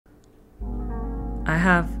I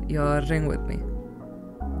have your ring with me.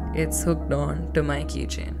 It's hooked on to my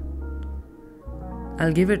keychain.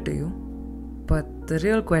 I'll give it to you, but the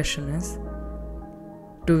real question is,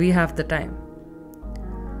 do we have the time?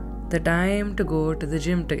 The time to go to the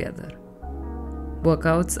gym together.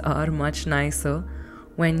 Workouts are much nicer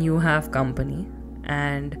when you have company,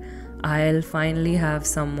 and I'll finally have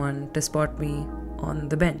someone to spot me on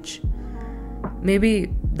the bench.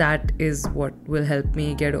 Maybe that is what will help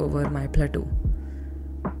me get over my plateau.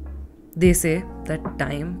 They say that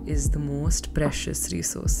time is the most precious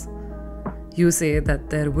resource. You say that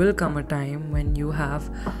there will come a time when you have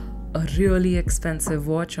a really expensive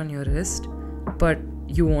watch on your wrist, but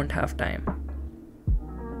you won't have time.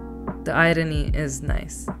 The irony is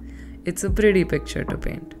nice. It's a pretty picture to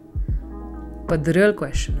paint. But the real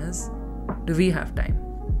question is, do we have time?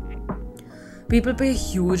 People pay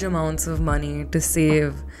huge amounts of money to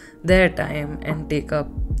save their time and take up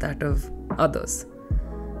that of others.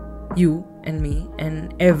 You and me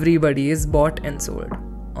and everybody is bought and sold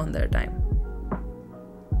on their time.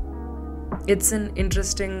 It's an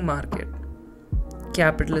interesting market.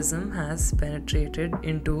 Capitalism has penetrated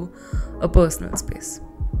into a personal space.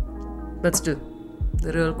 But still,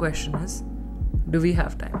 the real question is, do we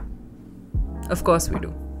have time? Of course we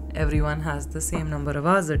do. Everyone has the same number of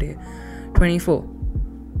hours a day, 24.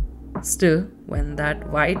 Still, when that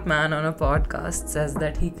white man on a podcast says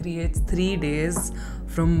that he creates 3 days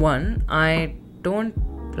from one, I don't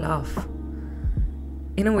laugh.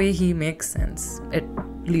 In a way, he makes sense, at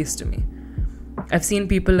least to me. I've seen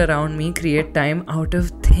people around me create time out of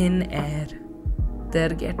thin air. They're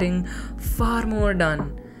getting far more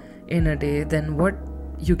done in a day than what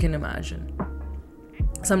you can imagine.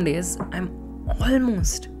 Some days, I'm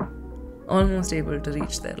almost able to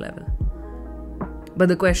reach their level. But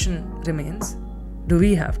the question remains, do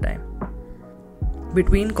we have time?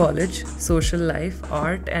 Between college, social life,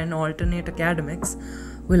 art and alternate academics,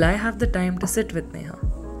 will I have the time to sit with Neha?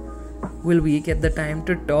 Will we get the time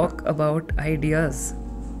to talk about ideas?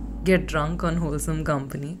 Get drunk on wholesome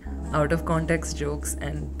company, out of context jokes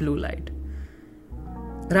and blue light?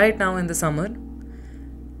 Right now in the summer,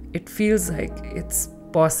 it feels like it's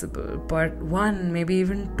possible, but 1, maybe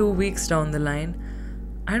even 2 weeks down the line,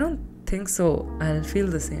 I don't think so I'll feel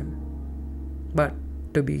the same. But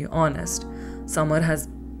to be honest, summer has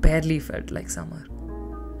barely felt like summer.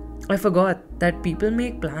 I forgot that people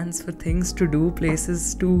make plans for things to do,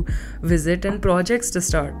 places to visit and projects to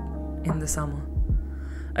start in the summer.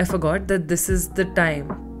 I forgot that this is the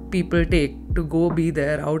time people take to go be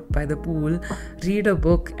there out by the pool, read a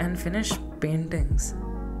book and finish paintings.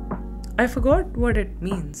 I forgot what it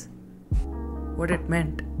means, what it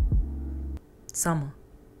meant. Summer.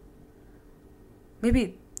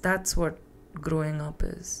 Maybe that's what growing up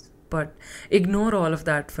is. But ignore all of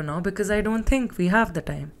that for now because I don't think we have the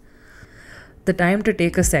time. The time to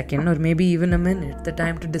take a second or maybe even a minute, the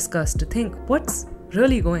time to discuss, to think what's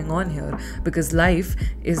really going on here, because life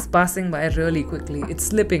is passing by really quickly. It's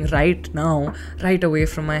slipping right now, right away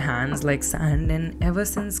from my hands like sand. And ever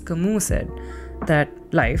since Camus said that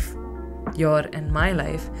life, your and my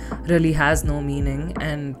life, really has no meaning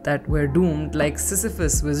and that we're doomed like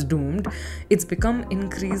Sisyphus was doomed, it's become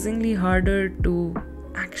increasingly harder to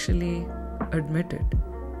actually admit it.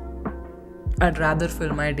 I'd rather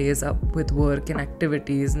fill my days up with work and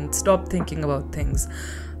activities and stop thinking about things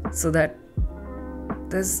so that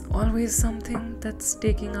there's always something that's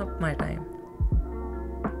taking up my time.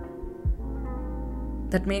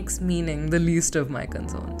 That makes meaning the least of my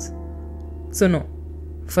concerns. So no,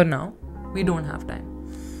 for now, we don't have time.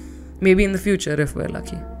 Maybe in the future, if we're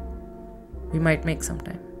lucky, we might make some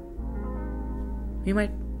time. We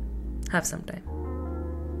might have some time.